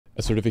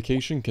A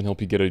certification can help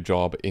you get a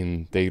job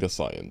in data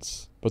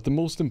science, but the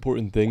most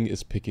important thing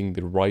is picking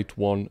the right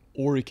one,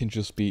 or it can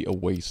just be a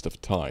waste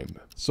of time.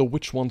 So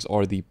which ones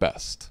are the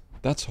best?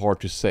 That's hard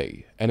to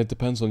say, and it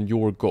depends on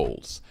your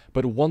goals,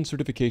 but one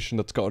certification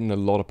that's gotten a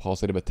lot of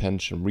positive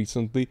attention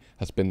recently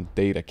has been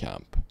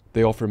DataCamp.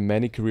 They offer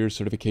many career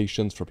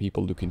certifications for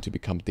people looking to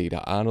become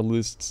data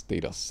analysts,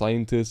 data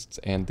scientists,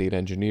 and data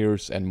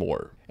engineers, and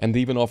more. And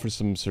they even offer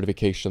some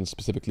certifications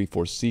specifically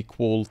for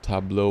SQL,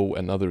 Tableau,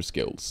 and other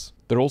skills.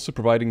 They're also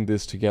providing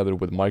this together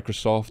with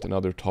Microsoft and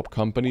other top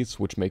companies,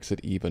 which makes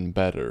it even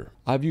better.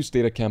 I've used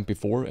DataCamp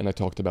before and I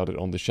talked about it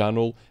on the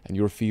channel, and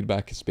your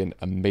feedback has been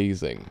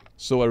amazing.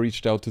 So I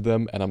reached out to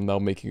them and I'm now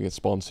making a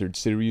sponsored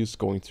series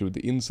going through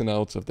the ins and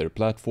outs of their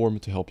platform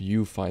to help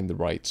you find the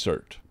right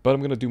cert. But I'm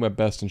going to do my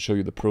best and show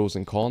you the pros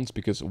and cons,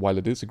 because while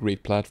it is a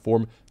great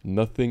platform,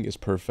 nothing is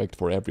perfect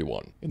for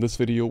everyone. In this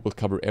video, we'll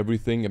cover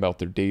everything about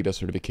their data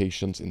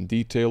certifications in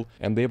detail,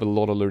 and they have a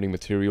lot of learning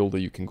material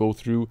that you can go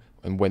through,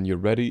 and when you're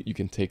ready, you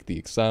can take the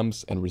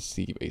exams and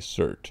receive a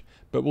cert.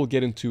 But we'll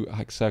get into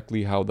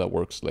exactly how that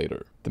works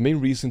later. The main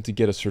reason to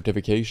get a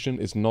certification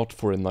is not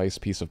for a nice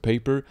piece of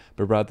paper,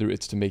 but rather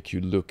it's to make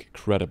you look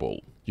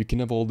credible. You can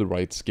have all the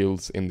right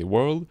skills in the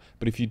world,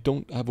 but if you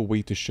don't have a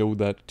way to show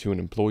that to an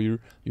employer,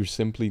 you're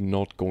simply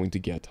not going to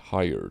get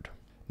hired.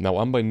 Now,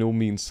 I'm by no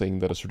means saying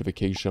that a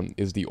certification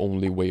is the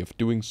only way of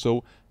doing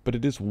so, but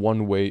it is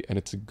one way, and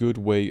it's a good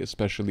way,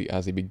 especially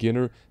as a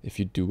beginner, if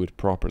you do it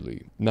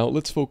properly. Now,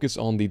 let's focus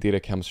on the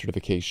DataCamp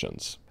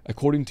certifications.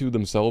 According to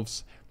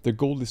themselves, their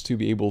goal is to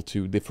be able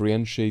to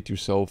differentiate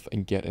yourself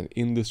and get an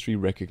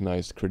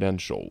industry-recognized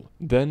credential.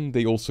 Then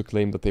they also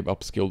claim that they've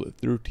upskilled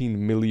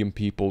 13 million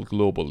people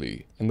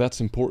globally. And that's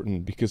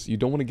important because you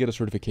don't want to get a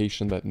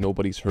certification that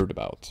nobody's heard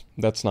about.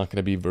 That's not going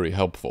to be very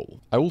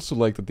helpful. I also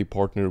like that they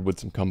partner with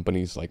some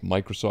companies like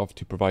Microsoft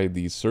to provide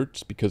these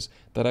certs, because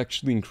that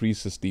actually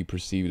increases the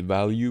perceived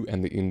value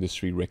and the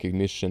industry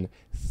recognition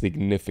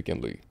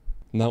significantly.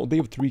 Now, they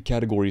have 3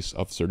 categories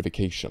of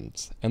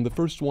certifications, and the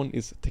first one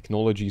is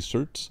technology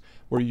certs,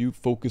 where you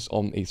focus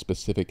on a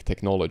specific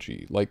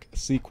technology, like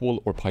SQL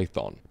or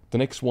Python. The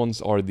next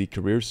ones are the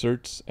career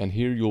certs, and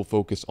here you'll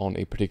focus on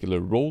a particular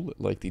role,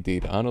 like the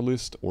data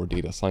analyst or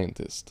data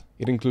scientist.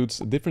 It includes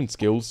different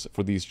skills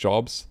for these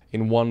jobs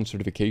in one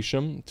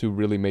certification to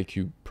really make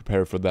you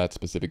prepare for that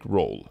specific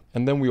role.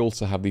 And then we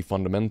also have the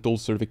fundamental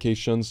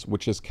certifications,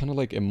 which is kind of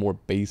like a more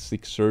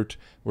basic cert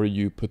where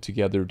you put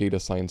together data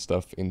science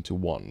stuff into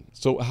one.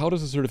 So how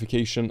does a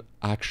certification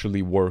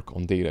actually work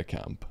on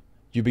DataCamp?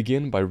 You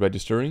begin by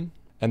registering,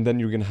 and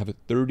then you're going to have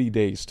 30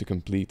 days to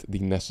complete the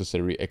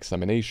necessary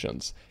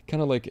examinations,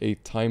 kind of like a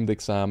timed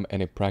exam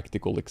and a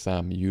practical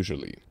exam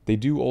usually. They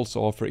do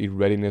also offer a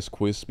readiness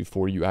quiz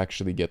before you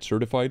actually get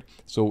certified,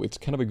 so it's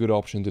kind of a good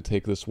option to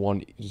take this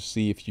one to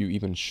see if you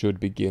even should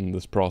begin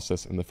this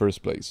process in the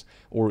first place,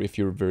 or if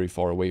you're very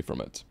far away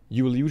from it.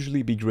 You will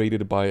usually be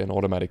graded by an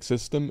automatic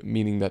system,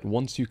 meaning that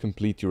once you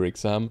complete your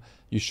exam,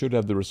 you should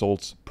have the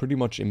results pretty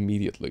much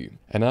immediately.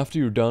 And after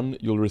you're done,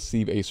 you'll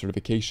receive a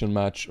certification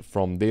match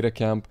from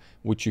DataCamp,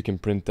 which you can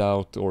print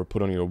out or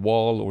put on your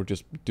wall, or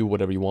just do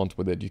whatever you want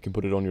with it. You can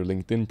put it on your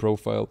LinkedIn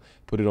profile,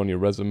 put it on your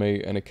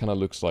resume, and it kind of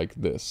looks like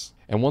this.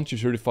 And once you're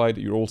certified,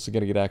 you're also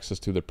going to get access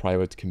to the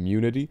private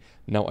community.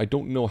 Now, I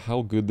don't know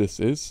how good this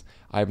is.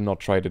 I have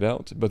not tried it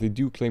out, but they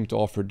do claim to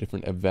offer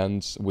different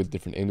events with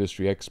different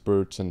industry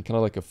experts and kind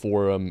of like a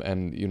forum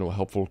and,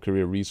 helpful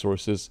career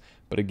resources.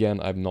 But again,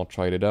 I've not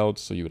tried it out,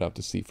 so you would have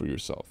to see for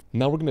yourself.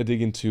 Now we're going to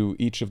dig into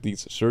each of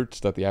these certs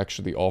that they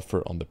actually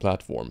offer on the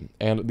platform.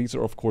 And these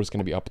are of course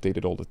going to be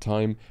updated all the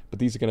time, but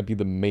these are going to be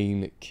the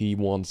main key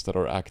ones that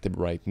are active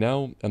right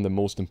now and the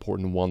most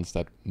important ones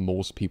that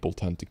most people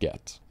tend to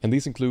get. And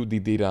these include the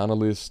data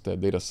analyst, the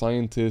data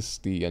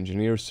scientist, the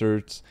engineer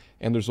certs,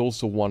 and there's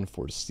also one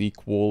for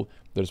SQL,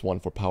 there's one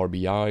for Power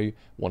BI,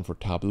 one for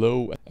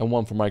Tableau, and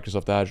one for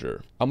Microsoft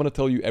Azure. I'm going to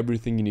tell you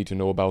everything you need to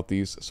know about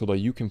these so that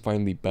you can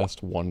find the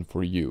best one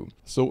for you.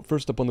 So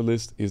first up on the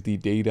list is the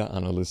Data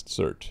Analyst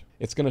Cert.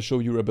 It's going to show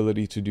your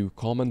ability to do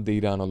common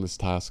data analyst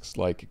tasks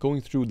like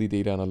going through the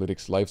data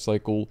analytics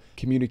lifecycle,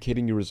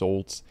 communicating your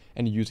results,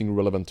 and using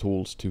relevant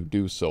tools to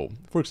do so.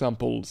 For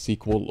example,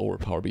 SQL or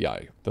Power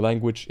BI. The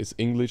language is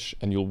English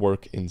and you'll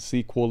work in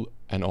SQL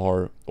and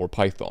R or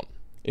Python.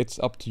 It's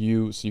up to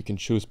you, so you can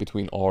choose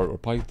between R or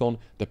Python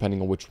depending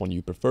on which one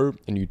you prefer,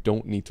 and you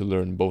don't need to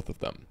learn both of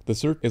them. The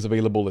cert is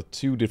available at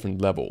 2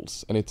 different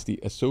levels, and it's the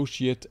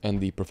associate and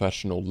the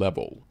professional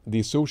level. The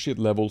associate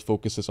level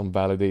focuses on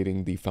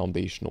validating the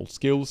foundational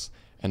skills,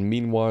 and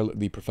meanwhile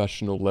the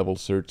professional level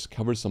certs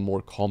cover some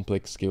more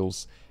complex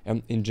skills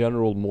and in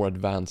general more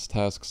advanced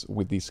tasks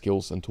with the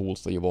skills and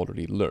tools that you've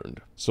already learned.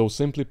 So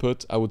simply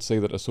put, I would say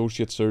that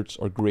associate certs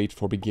are great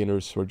for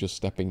beginners who are just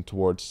stepping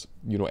towards,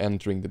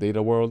 entering the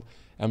data world,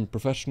 and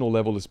professional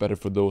level is better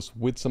for those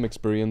with some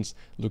experience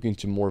looking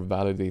to more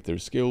validate their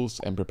skills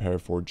and prepare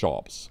for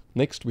jobs.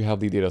 Next, we have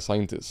the data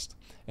scientist.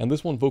 And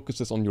this one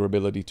focuses on your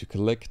ability to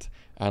collect,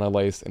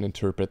 analyze, and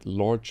interpret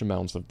large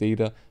amounts of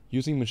data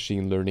using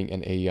machine learning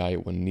and AI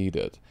when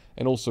needed,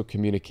 and also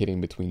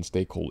communicating between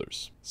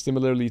stakeholders.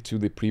 Similarly to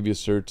the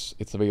previous certs,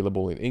 it's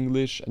available in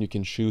English, and you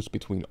can choose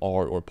between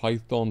R or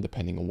Python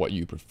depending on what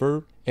you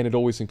prefer, and it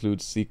always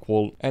includes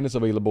SQL and is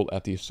available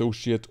at the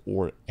associate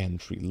or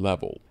entry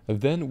level.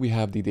 Then we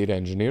have the data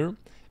engineer,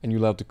 and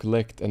you'll have to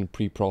collect and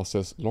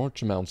pre-process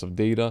large amounts of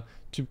data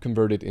to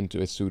convert it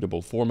into a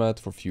suitable format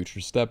for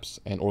future steps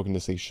and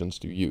organizations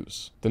to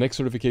use. The next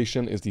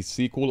certification is the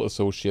SQL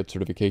Associate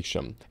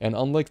certification, and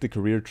unlike the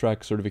career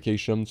track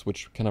certifications,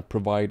 which kind of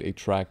provide a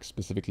track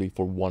specifically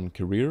for one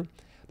career,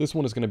 this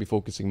one is going to be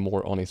focusing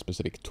more on a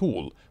specific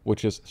tool,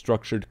 which is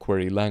Structured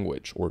Query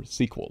Language, or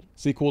SQL.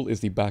 SQL is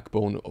the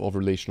backbone of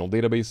relational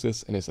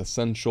databases and is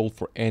essential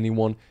for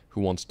anyone who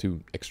wants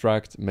to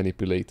extract,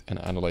 manipulate, and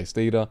analyze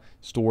data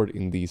stored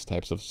in these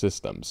types of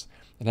systems.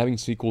 And having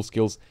SQL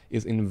skills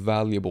is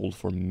invaluable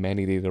for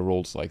many data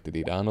roles like the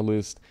data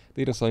analyst,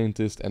 data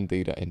scientist, and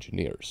data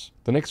engineers.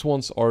 The next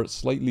ones are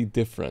slightly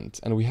different,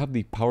 and we have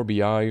the Power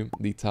BI,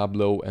 the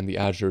Tableau, and the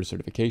Azure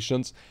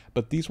certifications,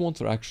 but these ones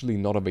are actually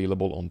not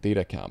available on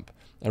DataCamp.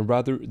 And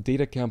rather,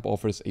 DataCamp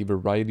offers a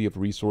variety of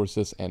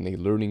resources and a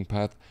learning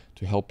path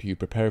to help you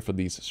prepare for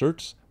these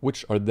certs,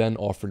 which are then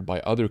offered by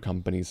other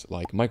companies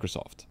like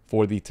Microsoft.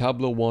 For the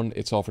Tableau one,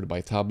 it's offered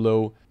by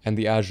Tableau, and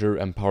the Azure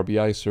and Power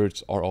BI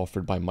certs are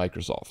offered by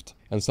Microsoft.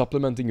 And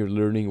supplementing your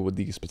learning with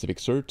these specific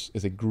certs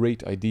is a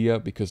great idea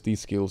because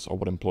these skills are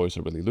what employers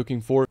are really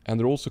looking for, and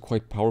they're also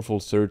quite powerful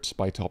certs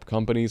by top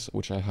companies,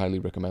 which I highly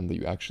recommend that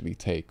you actually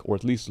take, or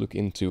at least look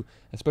into,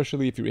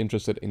 especially if you're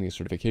interested in a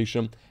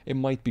certification. It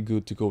might be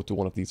good to go to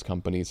one of these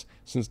companies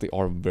since they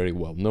are very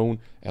well known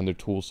and their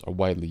tools are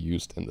widely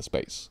used in the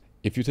space.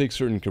 If you take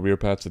certain career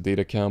paths at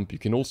DataCamp, you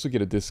can also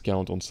get a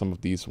discount on some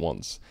of these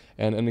ones.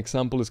 And an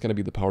example is going to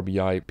be the Power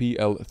BI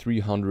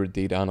PL300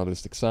 Data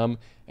Analyst exam.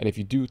 And if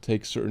you do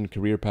take certain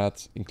career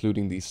paths,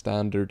 including the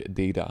standard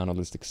Data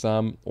Analyst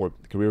exam or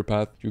career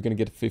path, you're going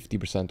to get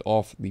 50%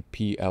 off the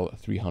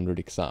PL300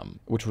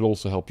 exam, which will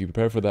also help you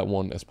prepare for that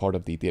one as part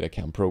of the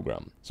DataCamp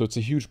program. So it's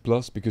a huge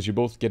plus because you're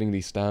both getting the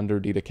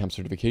standard DataCamp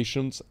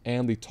certifications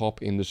and the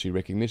top industry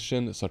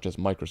recognition such as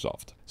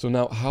Microsoft. So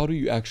now, how do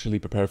you actually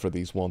prepare for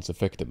these ones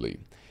effectively?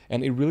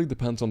 And it really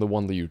depends on the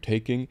one that you're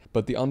taking,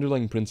 but the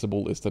underlying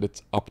principle is that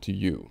it's up to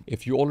you.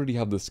 If you already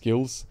have the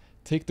skills,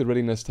 take the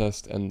readiness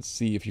test and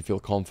see if you feel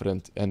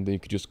confident, and then you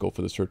could just go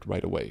for the cert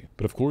right away.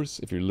 But of course,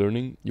 if you're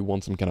learning, you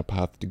want some kind of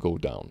path to go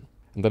down.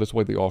 And that is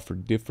why they offer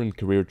different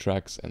career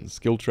tracks and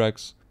skill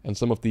tracks, and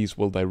some of these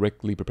will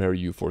directly prepare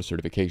you for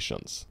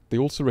certifications. They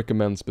also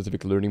recommend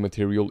specific learning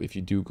material if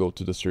you do go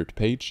to the cert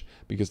page,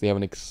 because they have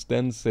an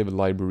extensive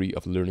library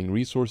of learning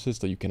resources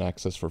that you can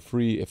access for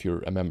free if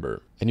you're a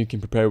member. And you can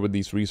prepare with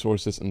these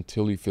resources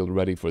until you feel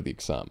ready for the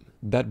exam.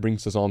 That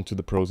brings us on to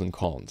the pros and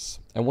cons.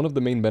 And one of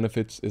the main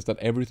benefits is that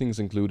everything is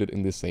included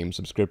in the same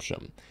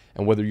subscription.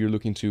 And whether you're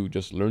looking to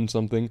just learn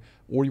something,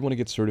 or you want to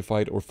get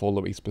certified or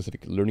follow a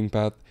specific learning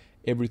path,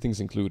 everything's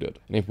included.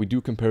 And if we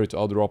do compare it to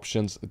other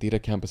options,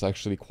 DataCamp is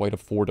actually quite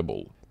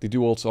affordable. They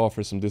do also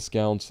offer some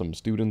discounts, some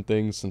student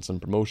things, and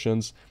some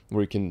promotions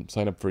where you can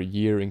sign up for a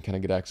year and kind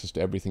of get access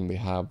to everything they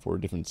have for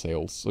different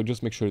sales. So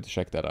just make sure to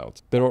check that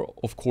out. There are,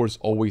 of course,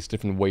 always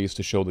different ways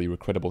to show that you're a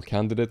credible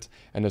candidate,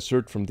 and a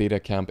cert from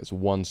DataCamp is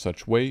one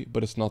such way,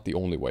 but it's not the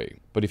only way.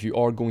 But if you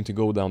are going to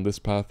go down this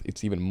path,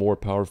 it's even more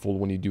powerful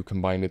when you do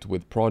combine it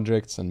with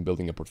projects and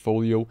building a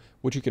portfolio,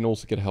 which you can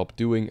also get help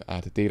doing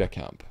at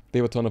DataCamp. They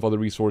have a ton of other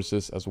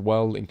resources as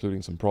well,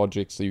 including some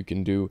projects that you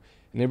can do,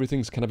 and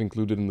everything's kind of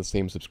included in the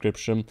same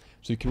subscription,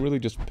 so you can really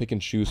just pick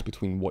and choose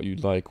between what you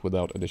like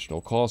without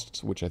additional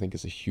costs, which I think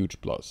is a huge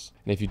plus.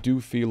 And if you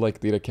do feel like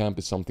DataCamp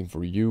is something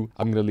for you,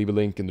 I'm going to leave a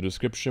link in the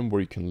description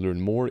where you can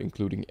learn more,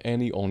 including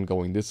any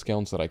ongoing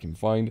discounts that I can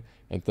find.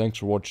 And thanks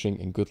for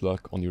watching, and good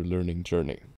luck on your learning journey.